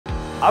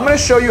I'm gonna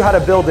show you how to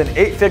build an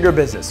 8-figure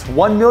business,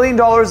 $1 million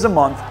a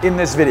month in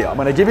this video. I'm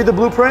gonna give you the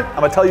blueprint. I'm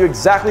gonna tell you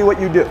exactly what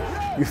you do.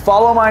 You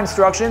follow my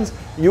instructions,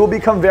 you will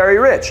become very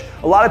rich.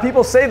 A lot of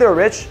people say they're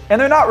rich and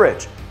they're not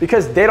rich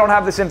because they don't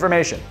have this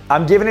information.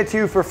 I'm giving it to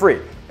you for free.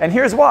 And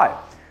here's why.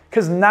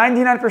 Because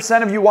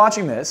 99% of you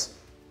watching this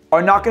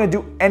are not gonna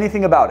do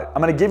anything about it.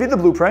 I'm gonna give you the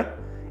blueprint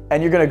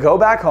and you're gonna go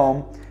back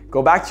home,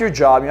 go back to your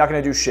job, you're not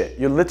gonna do shit.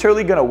 You're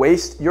literally gonna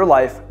waste your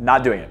life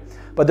not doing it.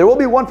 But there will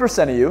be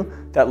 1% of you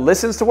that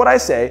listens to what I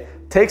say,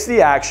 takes the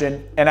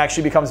action, and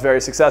actually becomes very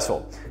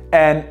successful.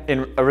 And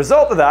in a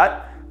result of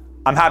that,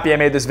 I'm happy I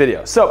made this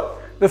video. So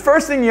the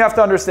first thing you have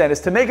to understand is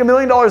to make $1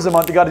 million a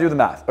month, you gotta do the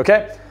math,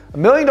 okay? $1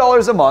 million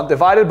a month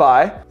divided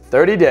by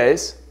 30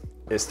 days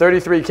is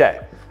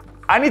 33K.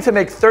 I need to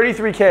make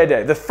 33K a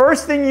day. The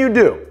first thing you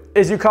do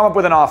is you come up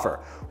with an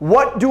offer.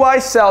 What do I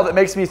sell that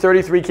makes me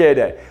 33K a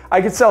day? I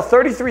could sell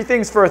 33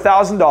 things for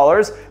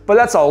 $1,000, but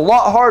that's a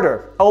lot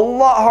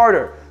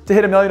harder to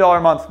hit $1 million a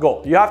month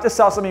goal. You have to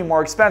sell something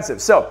more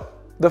expensive. So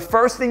the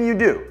first thing you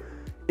do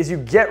is you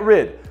get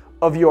rid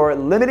of your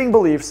limiting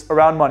beliefs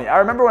around money. I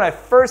remember when I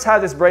first had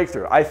this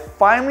breakthrough, I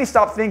finally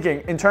stopped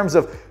thinking in terms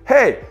of,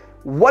 hey,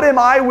 what am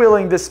I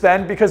willing to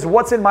spend because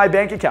what's in my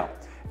bank account?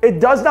 It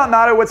does not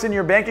matter what's in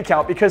your bank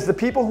account because the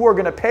people who are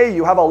gonna pay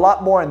you have a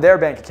lot more in their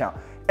bank account.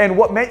 And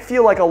what may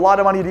feel like a lot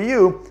of money to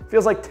you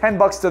feels like 10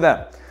 bucks to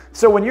them.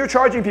 So when you're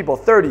charging people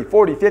 $30,000,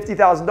 $40,000,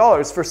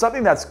 $50,000 for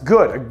something that's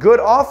good, a good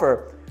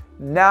offer,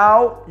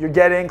 now you're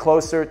getting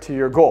closer to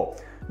your goal.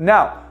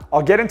 Now,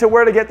 I'll get into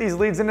where to get these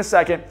leads in a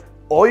second.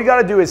 All you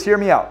gotta do is hear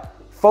me out.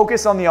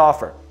 Focus on the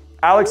offer.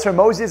 Alex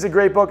Hormozi is a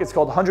great book. It's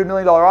called $100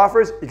 Million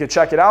Offers. You can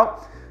check it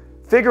out.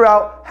 Figure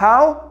out,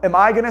 how am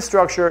I gonna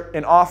structure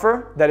an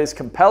offer that is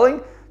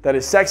compelling, that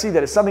is sexy,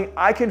 that is something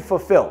I can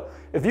fulfill?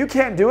 If you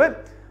can't do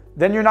it,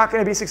 then you're not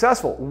gonna be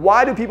successful.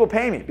 Why do people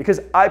pay me?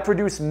 Because I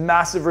produce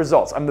massive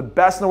results. I'm the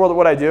best in the world at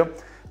what I do.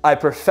 I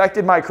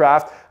perfected my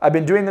craft. I've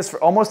been doing this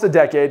for almost a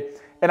decade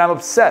and I'm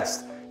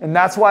obsessed. And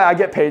that's why I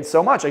get paid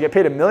so much. I get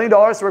paid $1 million to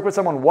work with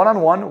someone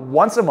one-on-one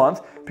once a month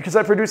because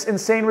I produce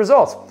insane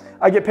results.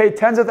 I get paid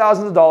tens of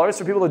thousands of dollars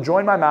for people to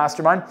join my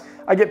mastermind.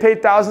 I get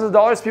paid thousands of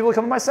dollars for people to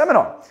come to my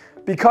seminar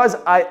because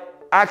I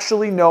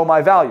actually know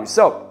my value.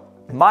 So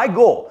my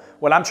goal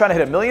when I'm trying to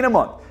hit $1 million a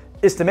month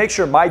is to make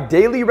sure my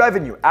daily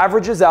revenue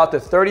averages out to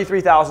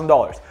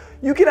 $33,000.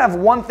 You can have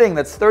one thing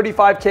that's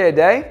 $35K a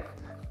day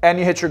and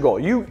you hit your goal.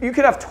 You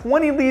could have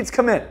 20 leads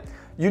come in.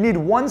 You need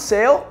one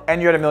sale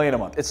and you're at $1 million a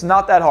month. It's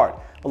not that hard.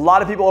 A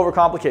lot of people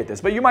overcomplicate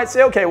this, but you might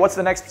say, okay, what's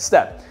the next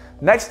step?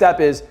 Next step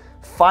is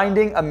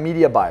finding a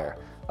media buyer.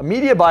 A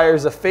media buyer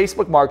is a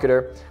Facebook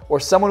marketer or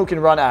someone who can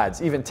run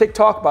ads. Even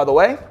TikTok, by the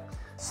way,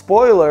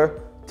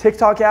 spoiler,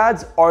 TikTok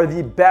ads are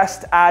the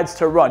best ads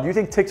to run. Do you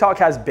think TikTok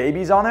has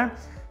babies on there?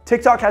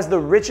 TikTok has the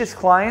richest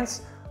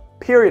clients,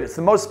 period. It's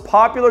the most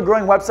popular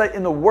growing website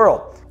in the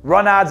world.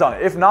 Run ads on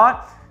it. If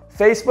not,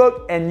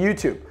 Facebook and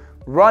YouTube.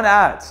 Run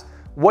ads.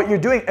 What you're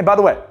doing, and by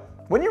the way,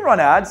 when you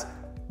run ads,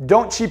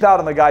 don't cheap out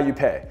on the guy you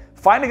pay.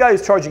 Find a guy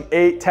who's charging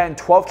 8, 10,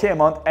 12K a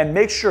month and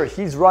make sure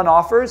he's run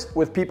offers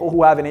with people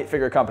who have an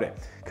 8-figure company.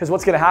 Because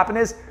what's gonna happen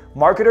is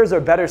marketers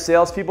are better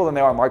salespeople than they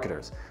are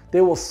marketers.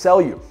 They will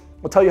sell you.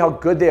 They'll tell you how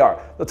good they are.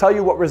 They'll tell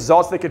you what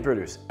results they could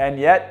produce. And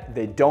yet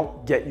they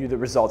don't get you the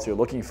results you're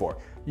looking for.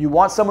 You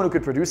want someone who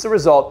could produce a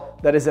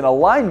result that is in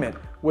alignment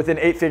with an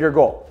 8-figure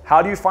goal.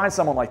 How do you find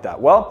someone like that?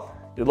 Well,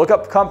 you look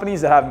up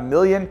companies that have $1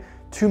 million,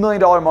 $2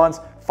 million months,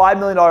 $5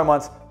 million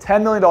months,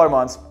 $10 million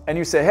months, and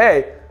you say,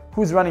 hey,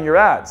 who's running your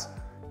ads?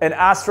 And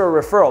ask for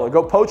a referral or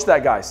go poach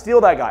that guy,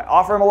 steal that guy,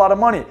 offer him a lot of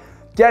money,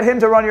 get him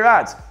to run your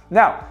ads.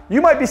 Now,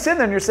 you might be sitting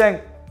there and you're saying,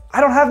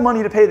 I don't have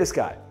money to pay this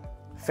guy.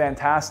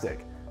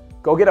 Fantastic.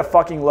 Go get a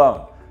fucking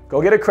loan.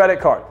 Go get a credit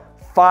card.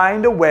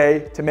 Find a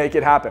way to make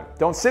it happen.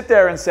 Don't sit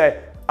there and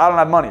say, I don't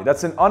have money.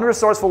 That's an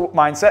unresourceful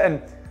mindset.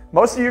 And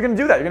most of you are gonna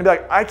do that. You're gonna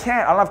be like, I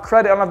can't, I don't have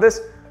credit, I don't have this.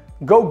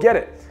 Go get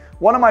it.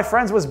 One of my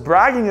friends was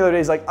bragging the other day.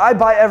 He's like, I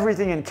buy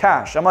everything in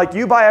cash. I'm like,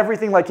 you buy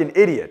everything like an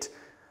idiot.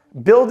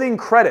 Building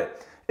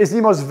credit is the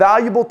most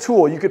valuable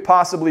tool you could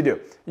possibly do.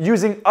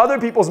 Using other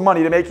people's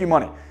money to make you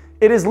money.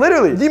 It is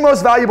literally the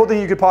most valuable thing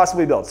you could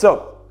possibly build.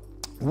 So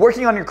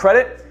working on your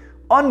credit,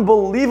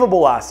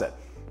 unbelievable asset.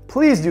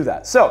 Please do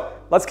that. So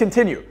let's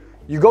continue.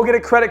 You go get a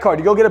credit card,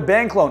 you go get a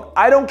bank loan.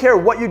 I don't care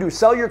what you do.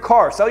 Sell your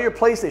car, sell your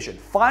PlayStation.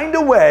 Find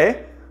a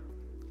way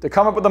to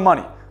come up with the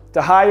money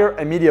to hire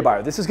a media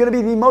buyer. This is gonna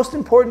be the most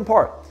important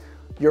part.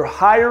 You're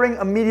hiring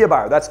a media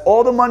buyer. That's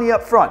all the money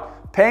up front,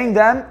 paying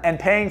them and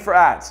paying for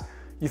ads.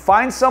 You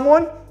find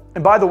someone,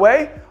 and by the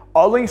way,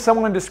 I'll link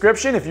someone in the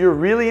description. If you're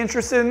really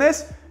interested in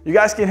this, you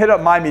guys can hit up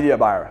my media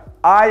buyer.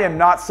 I am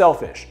not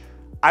selfish.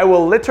 I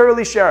will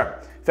literally share him.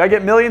 If I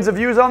get millions of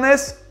views on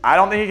this, I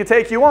don't think he could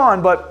take you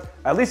on, but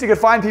at least you could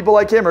find people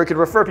like him or he could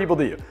refer people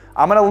to you.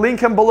 I'm gonna link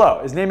him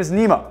below. His name is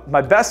Nemo.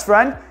 My best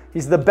friend.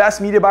 He's the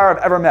best media buyer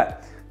I've ever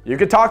met. You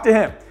could talk to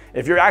him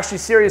if you're actually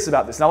serious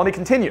about this. Now let me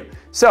continue.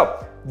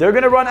 So they're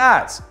gonna run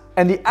ads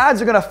and the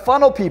ads are gonna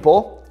funnel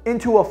people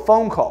into a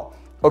phone call,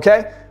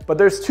 okay? But but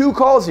there's 2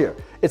 calls here.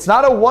 It's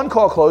not a 1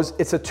 call close,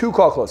 it's a 2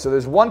 call close. So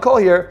there's 1 call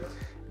here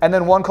and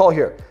then 1 call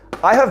here.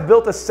 I have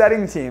built a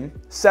setting team,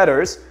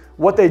 setters.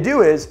 What they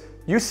do is,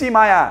 you see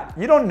my ad.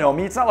 You don't know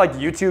me. It's not like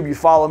YouTube, you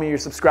follow me, you're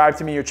subscribed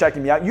to me, you're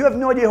checking me out. You have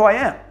no idea who I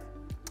am.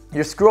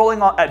 You're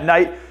scrolling at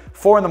night,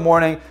 4 in the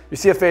morning, you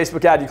see a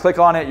Facebook ad, you click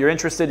on it, you're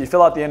interested, you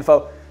fill out the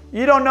info.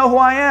 You don't know who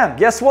I am.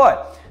 Guess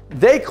what?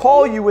 They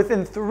call you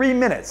within 3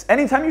 minutes.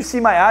 Anytime you see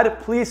my ad,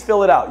 please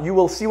fill it out. You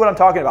will see what I'm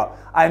talking about.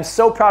 I am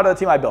so proud of the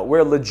team I built.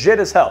 We're legit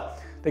as hell.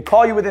 They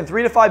call you within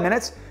 3 to 5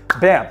 minutes,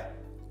 bam,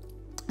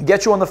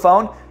 get you on the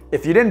phone.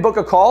 If you didn't book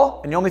a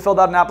call and you only filled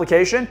out an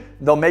application,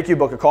 they'll make you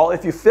book a call.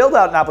 If you filled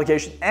out an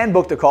application and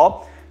booked a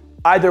call,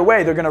 either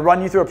way, they're gonna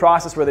run you through a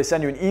process where they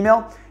send you an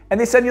email and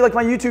they send you like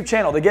my YouTube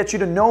channel. They get you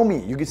to know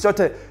me. You can start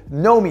to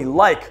know me,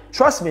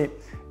 trust me.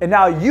 And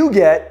now you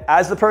get,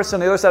 as the person on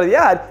the other side of the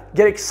ad,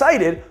 get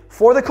excited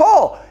for the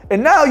call.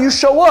 And now you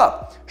show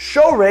up.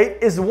 Show rate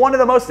is one of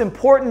the most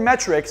important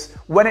metrics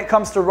when it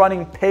comes to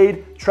running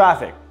paid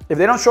traffic. If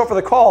they don't show up for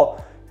the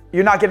call,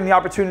 you're not getting the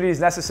opportunities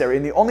necessary.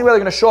 And the only way they're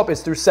gonna show up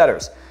is through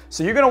setters.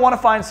 So you're gonna wanna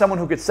find someone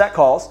who could set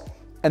calls,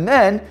 and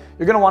then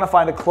you're gonna wanna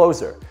find a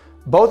closer.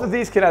 Both of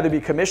these can either be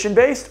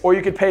commission-based or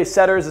you could pay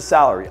setters a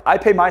salary. I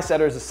pay my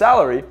setters a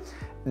salary,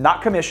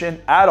 not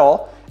commission at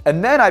all,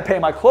 and then I pay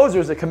my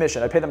closers a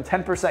commission. I pay them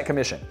 10%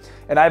 commission.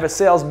 And I have a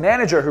sales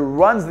manager who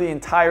runs the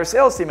entire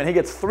sales team, and he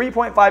gets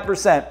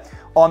 3.5%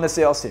 on the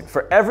sales team.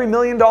 For every $1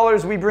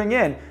 million we bring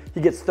in,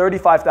 he gets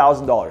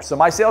 $35,000. So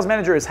my sales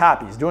manager is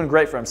happy, he's doing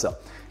great for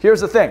himself.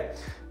 Here's the thing,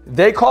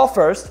 they call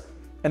first,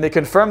 and they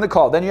confirm the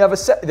call. Then you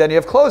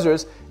have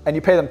closers, and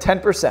you pay them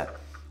 10%.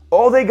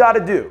 All they got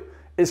to do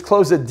is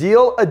close a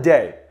deal a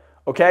day,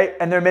 okay?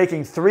 And they're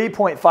making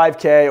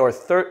 3.5K or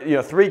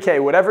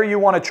 3K, whatever you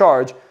want to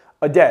charge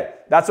a day.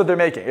 That's what they're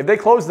making. If they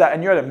close that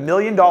and you're at $1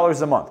 million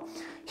a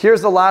month.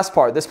 Here's the last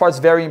part. This part's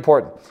very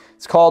important.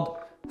 It's called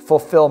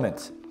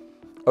fulfillment,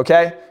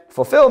 okay?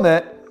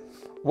 Fulfillment,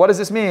 what does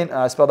this mean?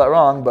 I spelled that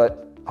wrong,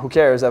 but who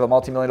cares? I have a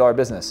multi-million-dollar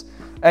business.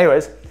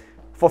 Anyways,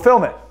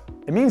 fulfillment.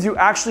 It means you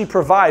actually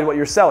provide what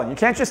you're selling. You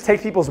can't just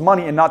take people's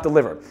money and not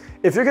deliver.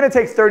 If you're gonna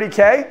take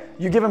 30K,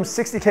 you give them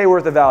 60K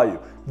worth of value.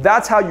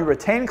 That's how you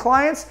retain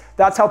clients,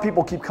 that's how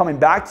people keep coming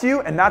back to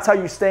you, and that's how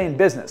you stay in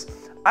business.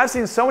 I've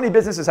seen so many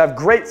businesses have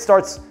great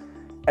starts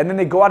and then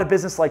they go out of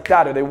business like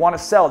that, or they wanna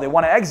sell, they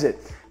wanna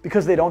exit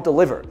because they don't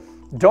deliver.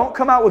 Don't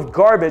come out with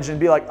garbage and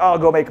be like, oh, I'll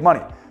go make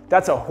money.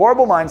 That's a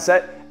horrible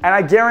mindset, and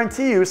I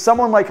guarantee you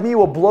someone like me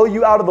will blow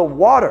you out of the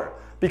water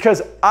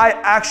because I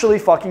actually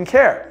fucking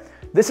care.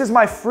 This is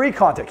my free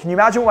content. Can you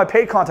imagine what my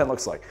paid content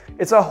looks like?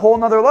 It's a whole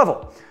nother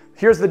level.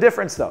 Here's the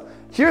difference though.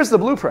 Here's the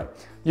blueprint.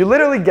 You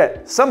literally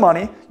get some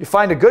money, you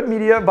find a good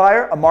media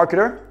buyer, a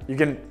marketer. You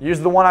can use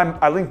the one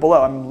I link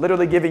below. I'm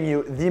literally giving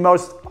you the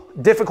most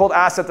difficult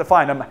asset to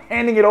find. I'm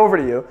handing it over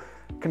to you.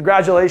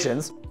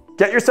 Congratulations.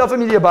 Get yourself a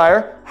media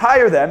buyer,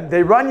 hire them,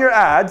 they run your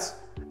ads,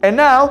 and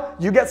now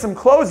you get some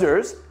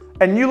closers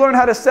and you learn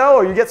how to sell,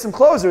 or you get some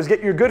closers,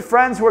 get your good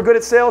friends who are good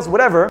at sales,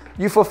 whatever.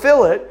 You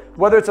fulfill it,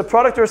 whether it's a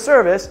product or a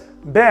service,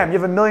 bam, you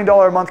have $1 million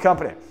a month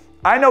company.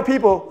 I know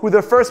people who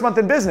their first month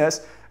in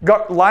business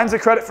got lines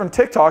of credit from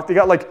TikTok. They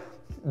got like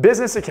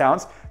business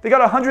accounts. They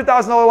got a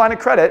 $100,000 line of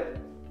credit,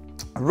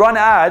 run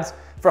ads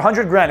for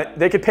 100 grand.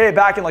 They could pay it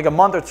back in like a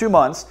month or 2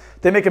 months.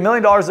 They make $1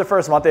 million the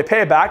first month. They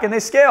pay it back and they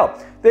scale.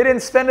 They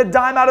didn't spend a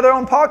dime out of their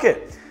own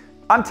pocket.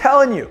 I'm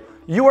telling you,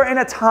 you are in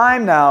a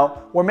time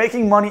now where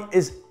making money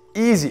is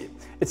easy.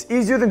 It's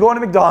easier than going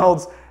to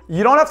McDonald's.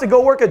 You don't have to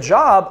go work a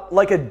job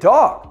like a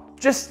dog.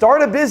 Just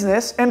start a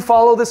business and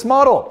follow this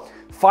model.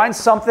 Find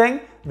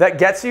something that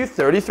gets you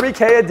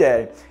 33K a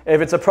day.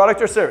 If it's a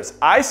product or service,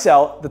 I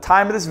sell, the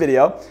time of this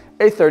video,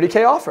 a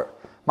 30K offer.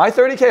 My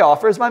 30K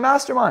offer is my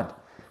mastermind.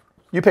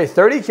 You pay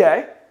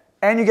 30K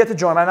and you get to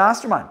join my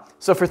mastermind.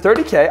 So for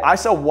 30K, I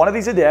sell one of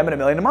these a day, I'm at $1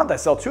 million a month. I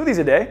sell 2 of these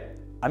a day,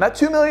 I'm at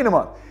 $2 million a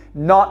month.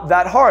 Not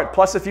that hard.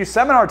 Plus a few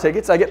seminar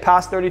tickets, I get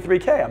past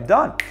 33K, I'm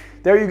done.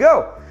 There you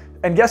go.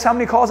 And guess how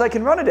many calls I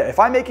can run a day? If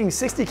I'm making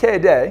 60K a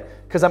day,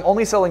 because I'm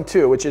only selling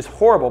 2, which is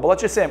horrible, but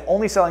let's just say I'm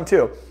only selling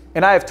 2,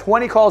 and I have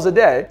 20 calls a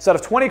day, so out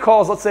of 20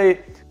 calls, let's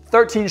say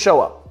 13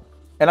 show up.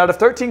 And out of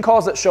 13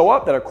 calls that show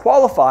up that are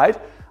qualified,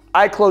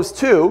 I close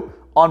 2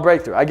 on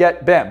Breakthrough. I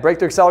get, bam,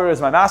 Breakthrough Accelerator is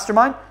my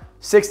mastermind,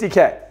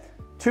 60K.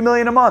 $2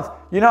 million a month.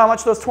 You know how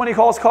much those 20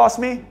 calls cost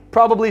me?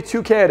 Probably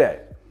 2K a day.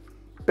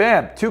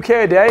 Bam,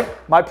 2K a day.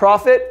 My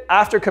profit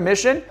after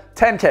commission,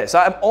 10K. So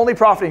I'm only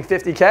profiting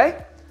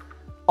 50K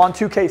on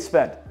 2K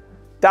spend.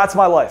 That's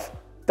my life.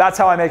 That's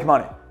how I make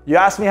money. You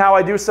ask me how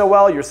I do so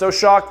well, you're so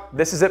shocked.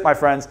 This is it, my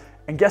friends.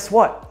 And guess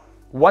what?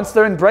 Once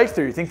they're in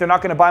Breakthrough, you think they're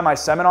not gonna buy my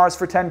seminars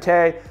for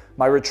 10K,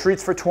 my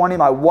retreats for 20,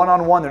 my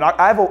one-on-one. They're not.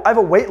 I have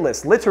a wait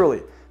list,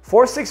 literally,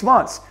 for 6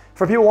 months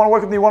for people who wanna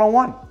work with me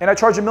one-on-one. And I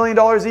charge $1 million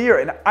a year,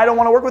 and I don't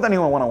wanna work with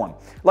anyone one-on-one.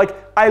 Like,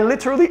 I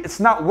literally, it's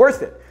not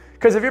worth it.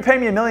 Because if you're paying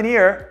me $1 million a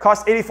year,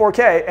 costs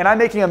 84K, and I'm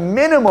making a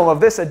minimum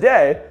of this a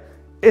day,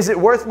 is it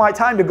worth my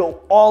time to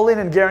go all in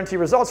and guarantee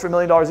results for $1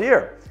 million a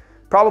year?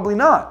 Probably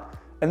not.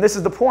 And this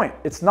is the point.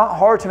 It's not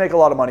hard to make a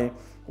lot of money.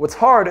 What's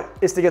hard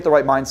is to get the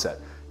right mindset.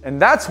 And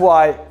that's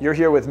why you're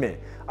here with me.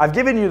 I've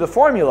given you the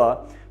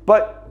formula,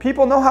 but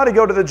people know how to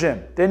go to the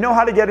gym. They know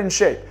how to get in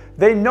shape.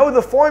 They know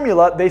the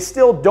formula, they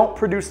still don't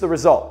produce the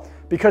result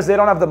because they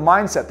don't have the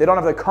mindset. They don't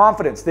have the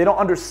confidence. They don't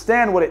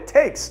understand what it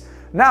takes.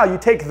 Now you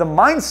take the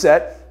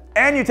mindset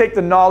and you take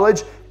the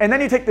knowledge and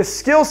then you take the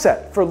skill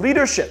set for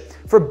leadership,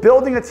 for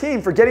building a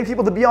team, for getting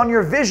people to be on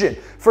your vision,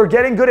 for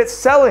getting good at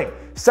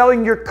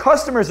selling your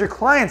customers, your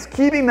clients,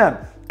 keeping them.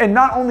 And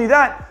not only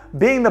that,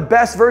 being the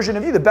best version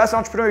of you, the best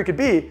entrepreneur you could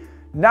be.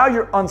 Now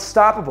you're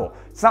unstoppable.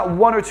 It's not $1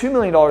 or $2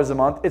 million a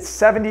month. It's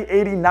 $70,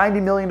 $80,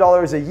 $90 million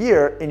a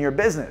year in your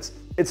business.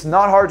 It's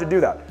not hard to do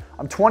that.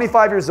 I'm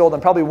 25 years old.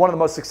 I'm probably one of the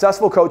most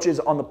successful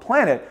coaches on the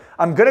planet.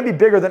 I'm going to be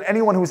bigger than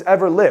anyone who's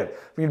ever lived.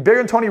 I mean, bigger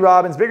than Tony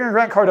Robbins, bigger than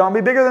Grant Cardone, be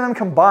bigger than them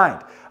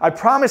combined. I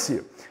promise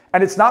you.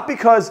 And it's not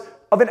because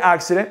of an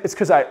accident. It's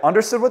because I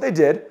understood what they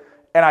did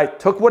and I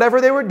took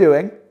whatever they were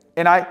doing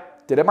and I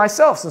did it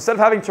myself. So instead of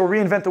having to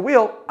reinvent the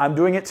wheel, I'm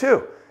doing it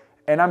too.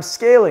 And I'm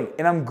scaling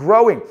and I'm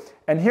growing.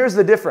 And here's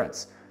the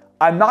difference.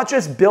 I'm not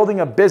just building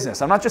a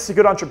business. I'm not just a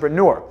good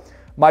entrepreneur.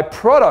 My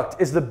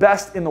product is the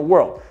best in the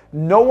world.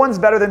 No one's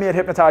better than me at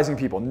hypnotizing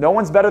people. No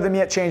one's better than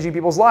me at changing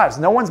people's lives.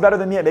 No one's better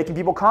than me at making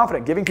people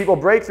confident, giving people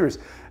breakthroughs,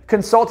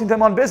 consulting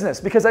them on business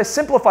because I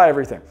simplify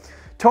everything.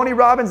 Tony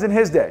Robbins in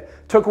his day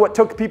took what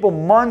took people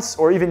months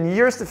or even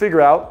years to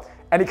figure out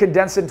and he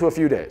condensed it into a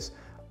few days.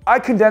 I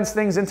condense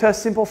things into a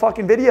simple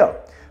fucking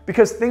video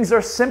because things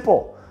are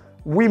simple.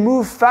 We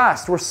move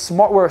fast. We're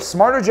smart. We're a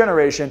smarter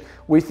generation.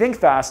 We think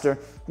faster.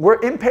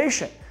 We're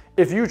impatient.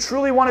 If you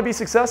truly want to be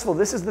successful,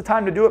 this is the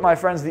time to do it, my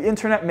friends. The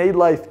internet made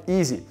life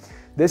easy.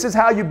 This is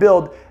how you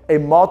build a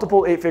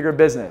multiple 8-figure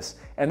business.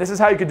 And this is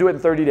how you could do it in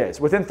 30 days.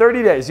 Within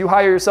 30 days, you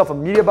hire yourself a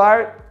media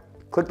buyer.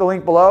 Click the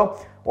link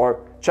below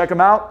or check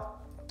them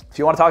out. If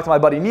you want to talk to my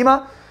buddy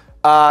Nima,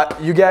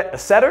 you get a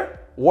setter.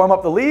 Warm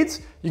up the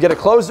leads, you get a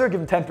closer,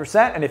 give them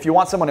 10%, and if you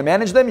want someone to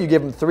manage them, you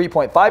give them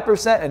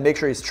 3.5% and make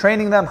sure he's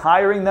training them,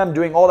 hiring them,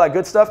 doing all that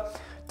good stuff.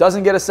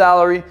 Doesn't get a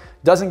salary,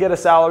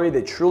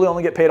 they truly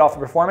only get paid off of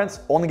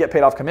performance, only get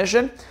paid off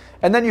commission,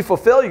 and then you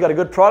fulfill, you got a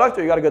good product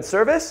or you got a good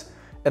service,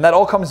 and that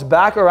all comes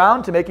back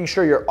around to making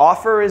sure your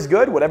offer is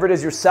good, whatever it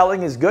is you're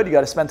selling is good, you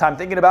got to spend time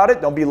thinking about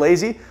it, don't be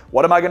lazy.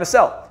 What am I going to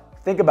sell?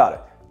 Think about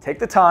it. Take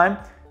the time,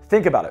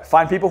 think about it.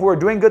 Find people who are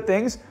doing good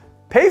things,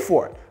 pay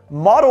for it,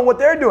 model what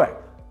they're doing.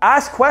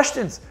 Ask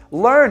questions,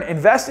 learn,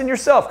 invest in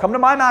yourself. Come to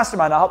my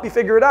mastermind, I'll help you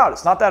figure it out.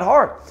 It's not that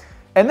hard.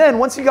 And then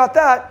once you got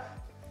that,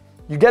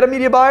 you get a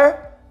media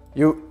buyer,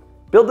 you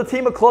build a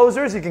team of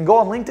closers. You can go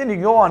on LinkedIn, you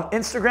can go on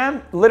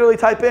Instagram, literally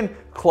type in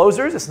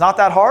closers. It's not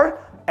that hard.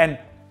 And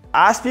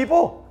ask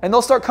people and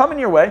they'll start coming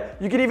your way.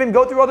 You can even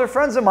go through other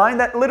friends of mine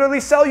that literally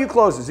sell you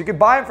closers. You could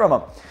buy it from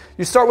them.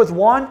 You start with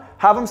one,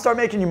 have them start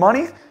making you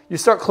money. You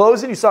start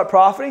closing, you start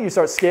profiting, you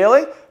start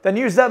scaling. Then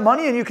use that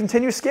money and you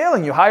continue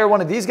scaling. You hire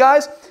one of these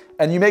guys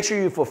and you make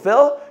sure you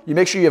fulfill, you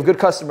make sure you have good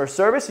customer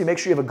service, you make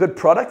sure you have a good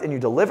product and you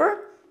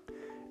deliver,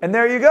 and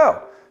there you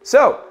go.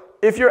 So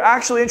if you're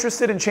actually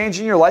interested in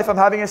changing your life, I'm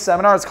having a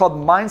seminar. It's called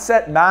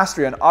Mindset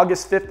Mastery on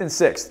August 5th and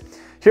 6th.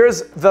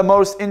 Here's the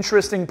most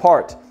interesting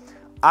part.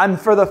 I'm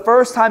for the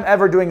first time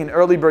ever doing an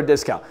early bird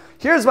discount.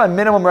 Here's my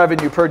minimum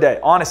revenue per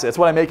day. Honestly, that's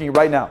what I'm making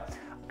right now.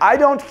 I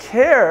don't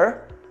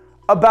care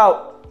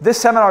about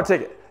this seminar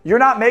ticket. You're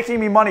not making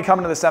me money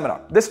coming to the seminar.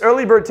 This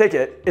early bird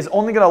ticket is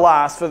only gonna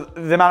last for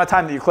the amount of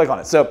time that you click on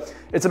it. So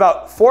it's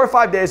about 4 or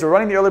 5 days. We're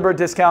running the early bird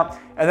discount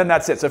and then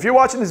that's it. So if you're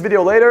watching this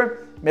video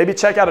later, maybe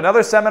check out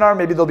another seminar.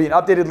 Maybe there'll be an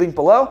updated link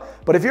below.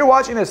 But if you're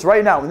watching this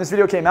right now, when this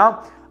video came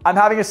out, I'm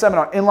having a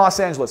seminar in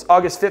Los Angeles,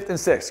 August 5th and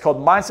 6th called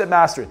Mindset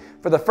Mastery.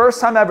 For the first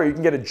time ever, you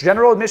can get a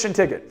general admission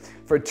ticket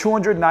for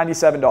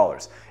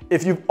 $297.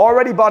 If you've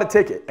already bought a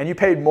ticket and you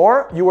paid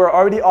more, you are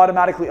already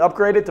automatically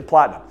upgraded to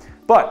platinum.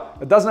 But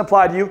it doesn't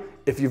apply to you.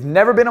 If you've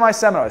never been to my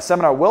seminar, the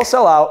seminar will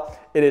sell out.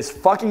 It is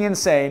fucking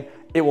insane.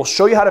 It will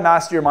show you how to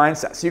master your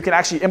mindset. So you can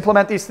actually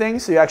implement these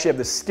things. So you actually have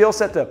the skill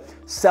set to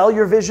sell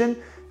your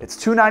vision. It's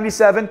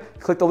 $297.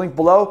 Click the link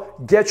below.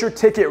 Get your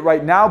ticket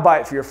right now. Buy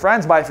it for your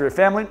friends. Buy it for your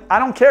family. I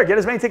don't care. Get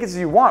as many tickets as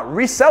you want.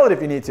 Resell it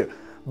if you need to.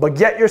 But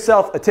get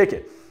yourself a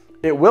ticket.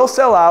 It will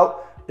sell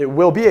out. It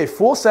will be a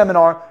full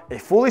seminar, a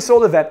fully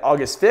sold event,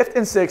 August 5th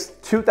and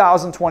 6th,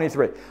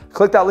 2023.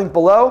 Click that link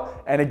below.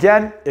 And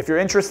again, if you're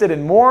interested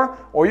in more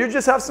or you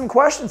just have some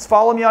questions,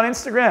 follow me on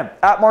Instagram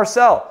at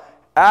Marcel,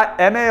 at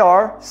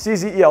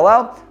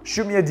MARCZELL.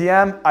 Shoot me a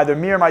DM. Either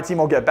me or my team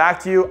will get back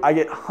to you. I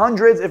get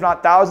hundreds, if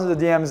not thousands of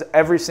DMs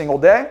every single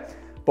day,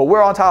 but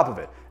we're on top of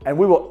it. And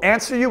we will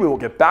answer you. We will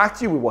get back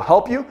to you. We will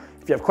help you.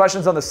 If you have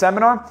questions on the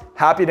seminar,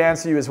 happy to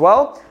answer you as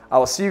well. I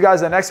will see you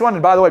guys in the next one.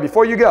 And by the way,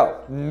 before you go,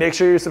 make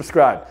sure you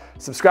subscribe.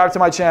 Subscribe to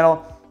my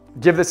channel,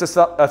 give this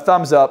a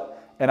thumbs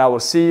up, and I will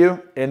see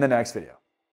you in the next video.